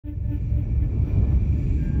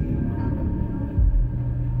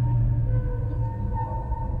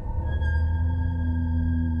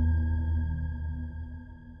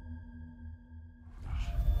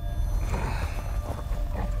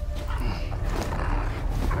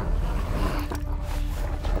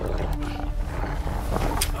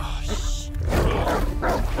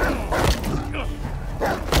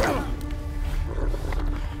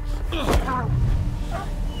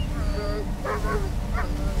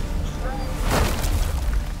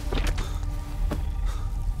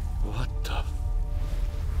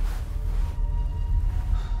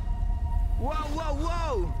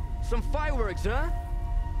Sir?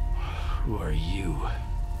 Who are you?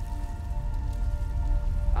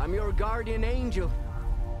 I'm your guardian angel.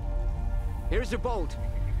 Here's a bolt.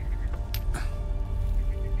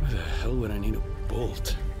 Why the hell would I need a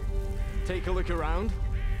bolt? Take a look around.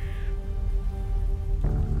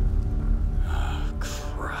 Ah,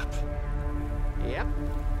 crap. Yep.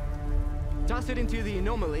 Toss it into the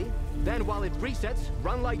anomaly, then while it resets,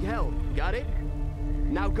 run like hell. Got it?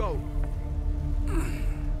 Now go.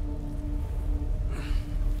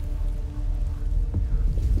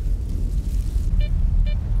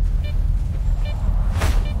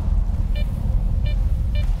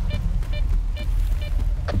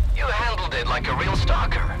 You handled it like a real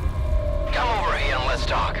stalker. Come over here and let's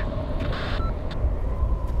talk.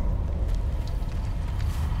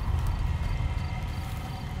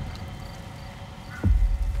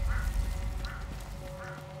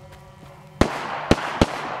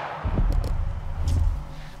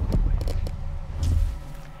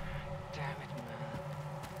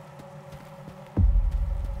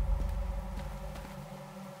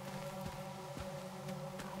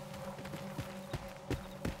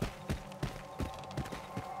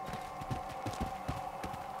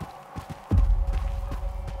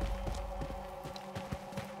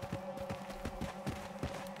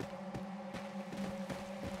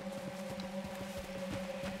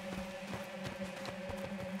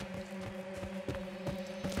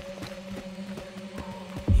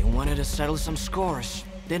 Wanted to settle some scores,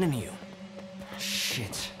 didn't you?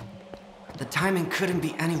 Shit. The timing couldn't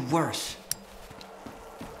be any worse.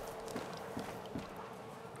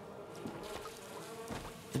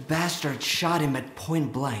 The bastard shot him at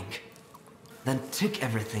point blank. Then took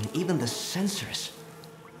everything, even the sensors.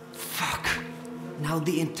 Fuck. Now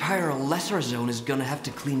the entire lesser zone is gonna have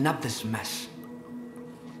to clean up this mess.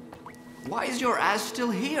 Why is your ass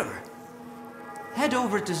still here? Head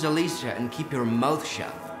over to Zalicia and keep your mouth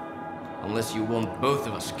shut. Unless you want both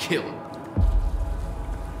of us killed.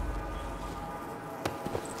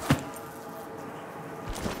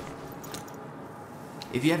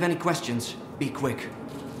 If you have any questions, be quick.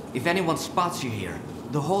 If anyone spots you here,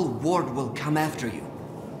 the whole ward will come after you.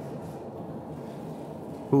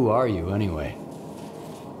 Who are you, anyway?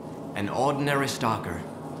 An ordinary stalker.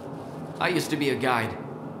 I used to be a guide.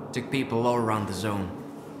 Took people all around the zone.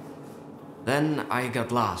 Then I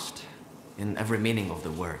got lost, in every meaning of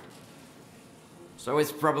the word. So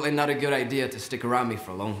it's probably not a good idea to stick around me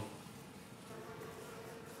for long.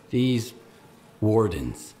 These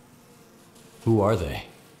wardens. Who are they?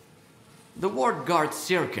 The ward guards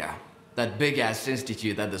S.T.A.L.K.E.R, that big-ass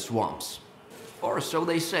institute at the swamps. Or so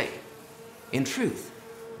they say. In truth,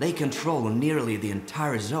 they control nearly the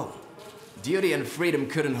entire zone. Duty and Freedom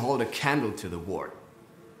couldn't hold a candle to the ward.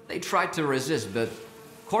 They tried to resist, but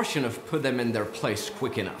Korshunov put them in their place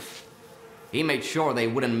quick enough. He made sure they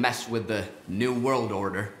wouldn't mess with the New World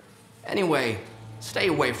Order. Anyway, stay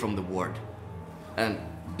away from the ward. And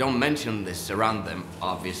don't mention this around them,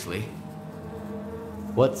 obviously.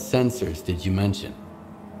 What sensors did you mention?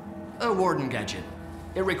 A warden gadget.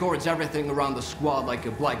 It records everything around the squad like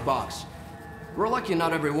a black box. We're lucky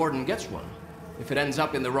not every warden gets one. If it ends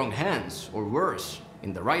up in the wrong hands, or worse,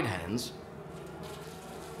 in the right hands.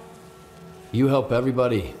 You help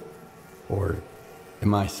everybody? Or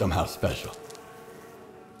am I somehow special?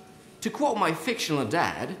 To quote my fictional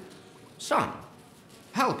dad, son,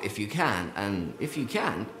 help if you can, and if you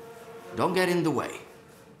can't, don't get in the way.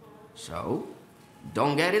 So,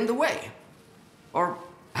 don't get in the way. Or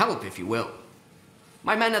help if you will.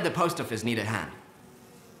 My men at the post office need a hand.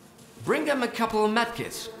 Bring them a couple of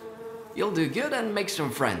medkits. You'll do good and make some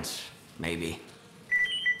friends, maybe.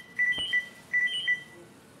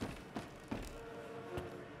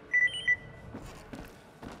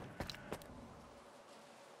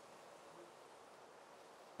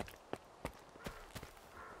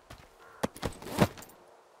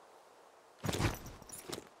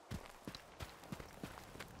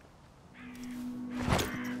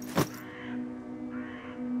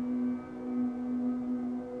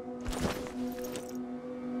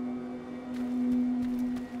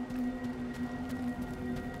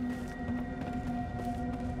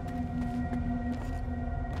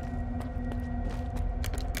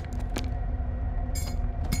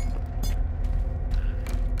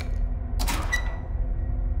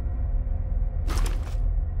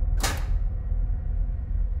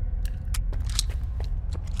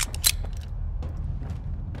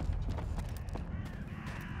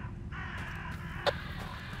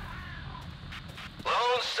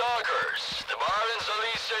 Stalkers, the bar in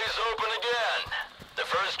Zalicia is open again. The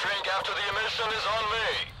first drink after the emission is on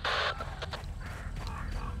me.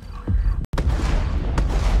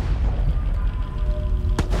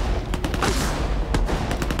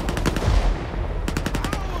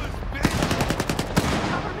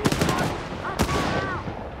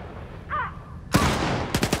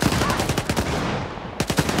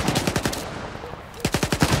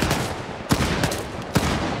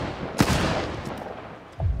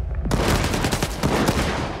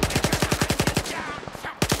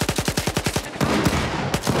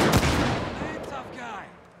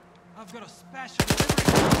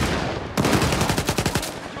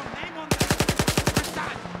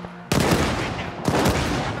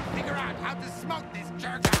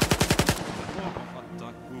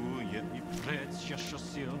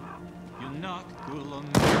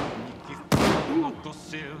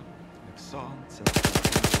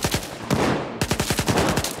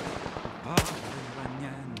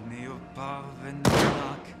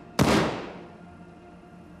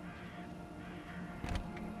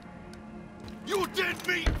 You dead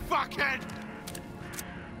meat, fuckhead!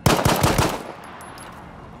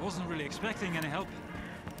 I wasn't really expecting any help.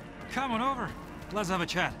 Come on over. Let's have a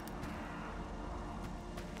chat.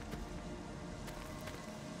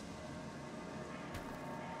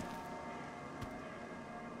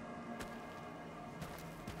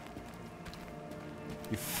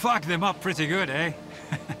 You fucked them up pretty good, eh?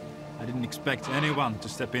 I didn't expect anyone to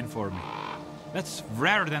step in for me. That's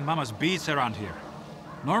rarer than Mama's beats around here.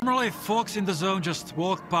 Normally, folks in the zone just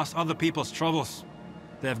walk past other people's troubles.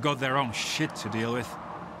 They've got their own shit to deal with.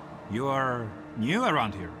 You are new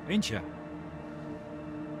around here, ain't ya?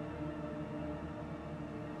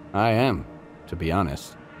 I am, to be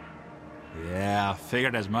honest. Yeah, I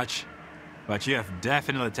figured as much. But you have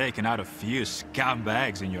definitely taken out a few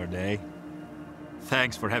scumbags in your day.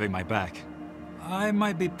 Thanks for having my back. I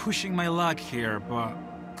might be pushing my luck here, but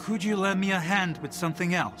could you lend me a hand with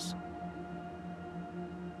something else?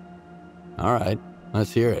 All right,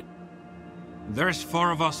 let's hear it. There's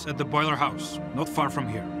 4 of us at the boiler house, not far from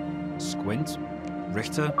here. Squint,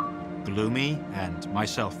 Richter, Gloomy, and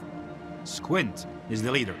myself. Squint is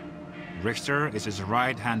the leader. Richter is his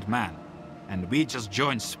right-hand man. And we just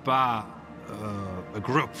joined a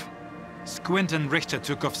group. Squint and Richter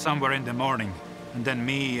took off somewhere in the morning, and then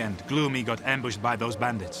me and Gloomy got ambushed by those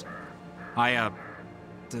bandits. I,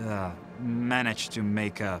 managed to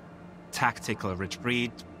make a tactical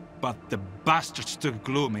retreat, but the bastards took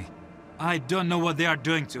Gloomy. I don't know what they are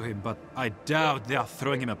doing to him, but I doubt they are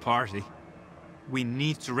throwing him a party. We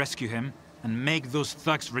need to rescue him and make those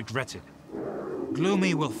thugs regret it.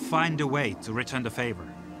 Gloomy will find a way to return the favor.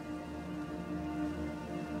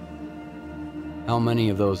 How many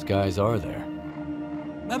of those guys are there?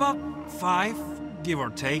 About 5, give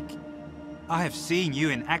or take. I have seen you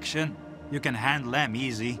in action. You can handle them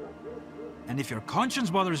easy. And if your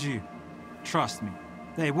conscience bothers you, trust me,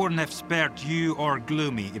 they wouldn't have spared you or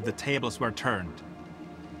Gloomy if the tables were turned.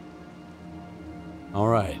 All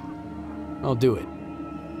right, I'll do it.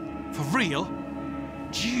 For real?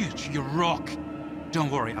 Dude, you rock.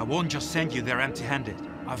 Don't worry, I won't just send you there empty-handed.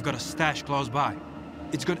 I've got a stash close by.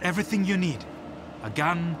 It's got everything you need. A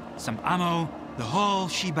gun, some ammo, the whole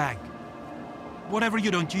shebang. Whatever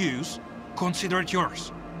you don't use, consider it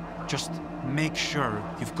yours. Just make sure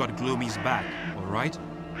you've got Gloomy's back, all right?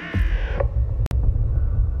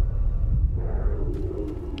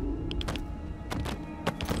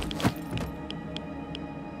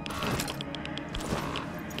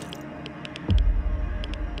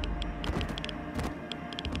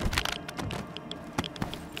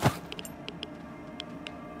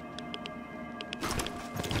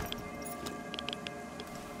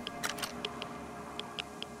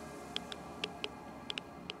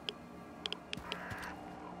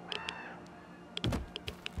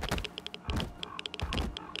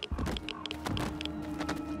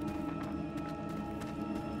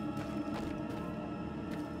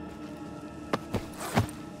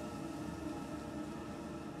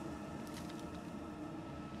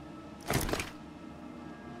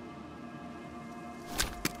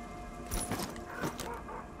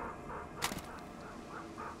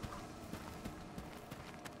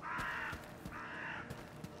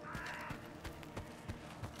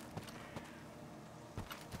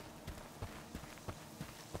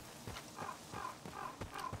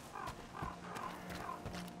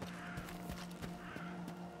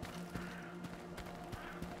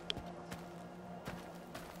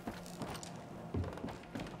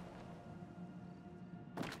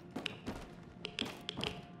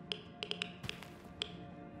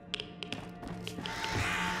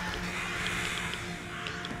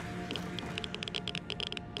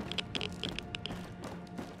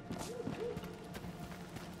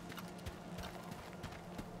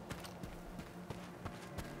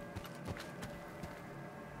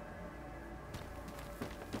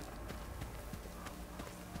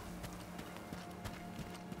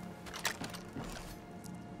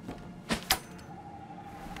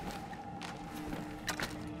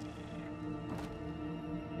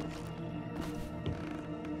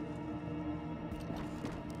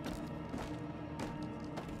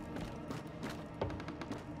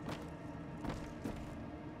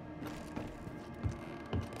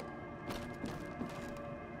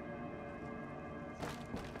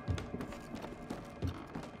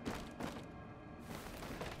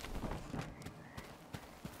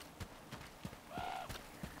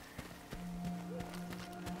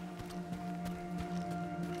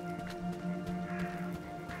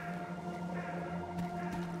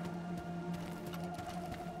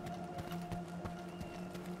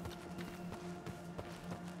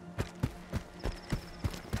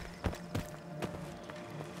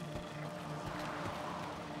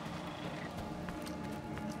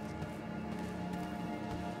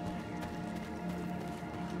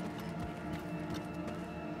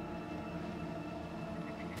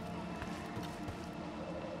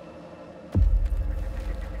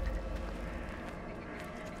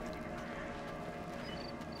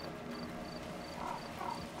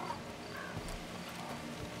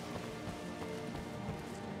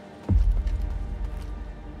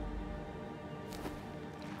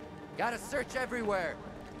 Gotta search everywhere.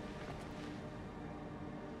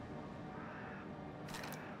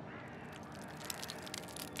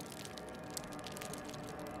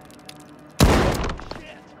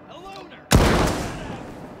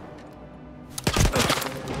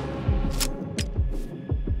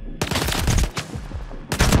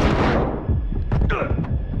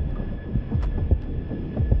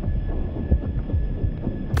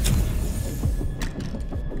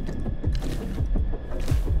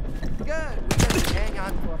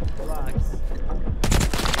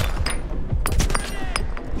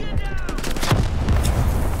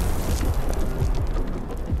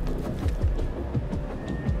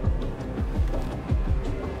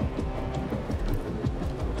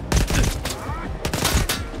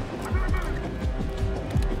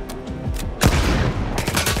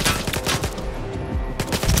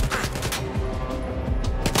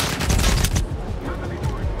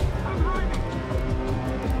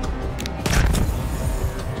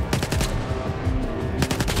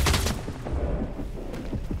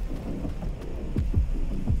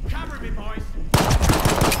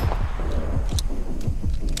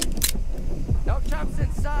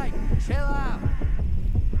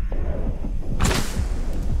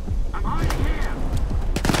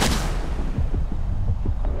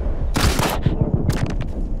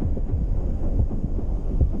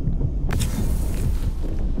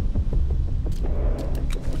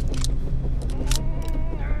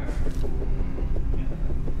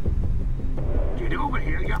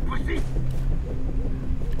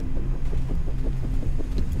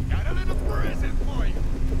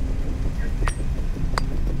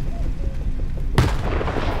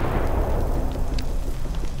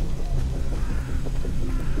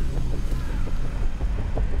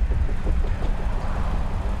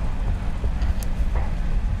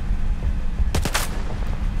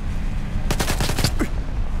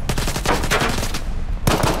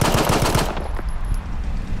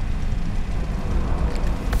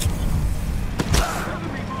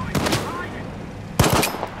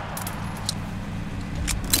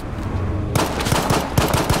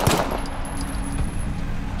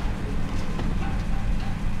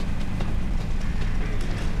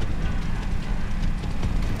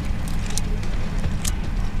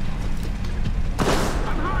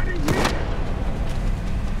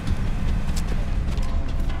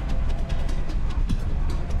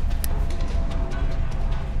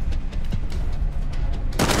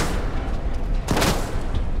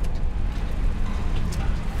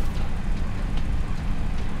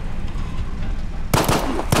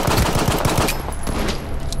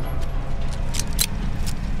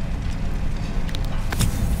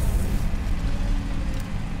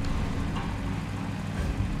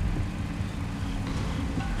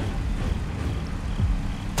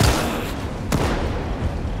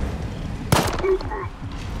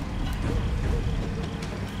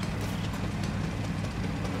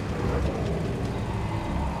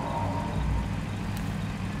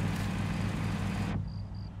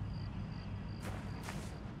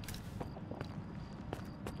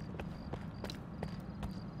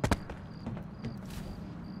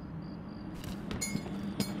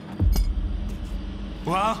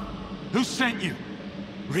 Well, who sent you?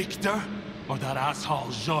 Richter or that asshole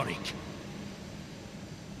Zorik?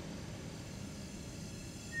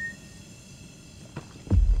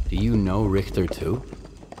 Do you know Richter too?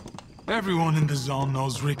 Everyone in the zone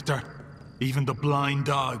knows Richter. Even the blind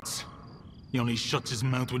dogs. He only shuts his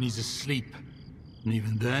mouth when he's asleep. And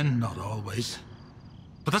even then, not always.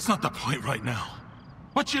 But that's not the point right now.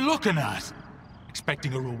 What you looking at?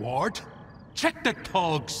 Expecting a reward? Check the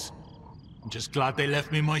thugs! I'm just glad they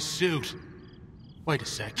left me my suit. Wait a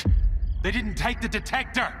sec. They didn't take the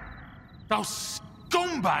detector! Those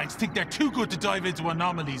scumbags think they're too good to dive into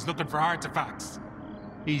anomalies looking for artifacts.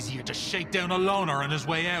 Easier to shake down a loner on his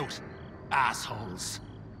way out. Assholes.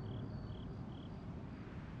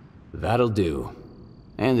 That'll do.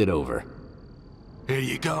 Hand it over. Here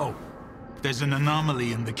you go. There's an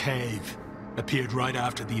anomaly in the cave. Appeared right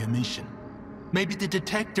after the emission. Maybe the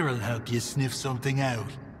detector will help you sniff something out.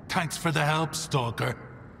 Thanks for the help, Stalker.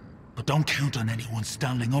 But don't count on anyone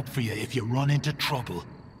standing up for you if you run into trouble.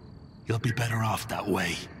 You'll be better off that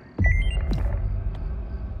way.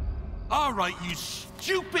 All right, you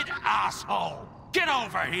stupid asshole! Get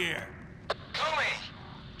over here! Tommy,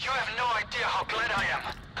 you have no idea how glad I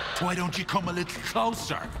am. Why don't you come a little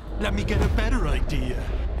closer? Let me get a better idea.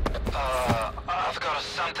 I've got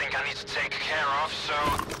something I need to take care of, so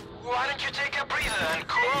why don't you take a breather and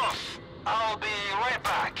cool off? I'll be right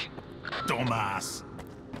back. Dumbass.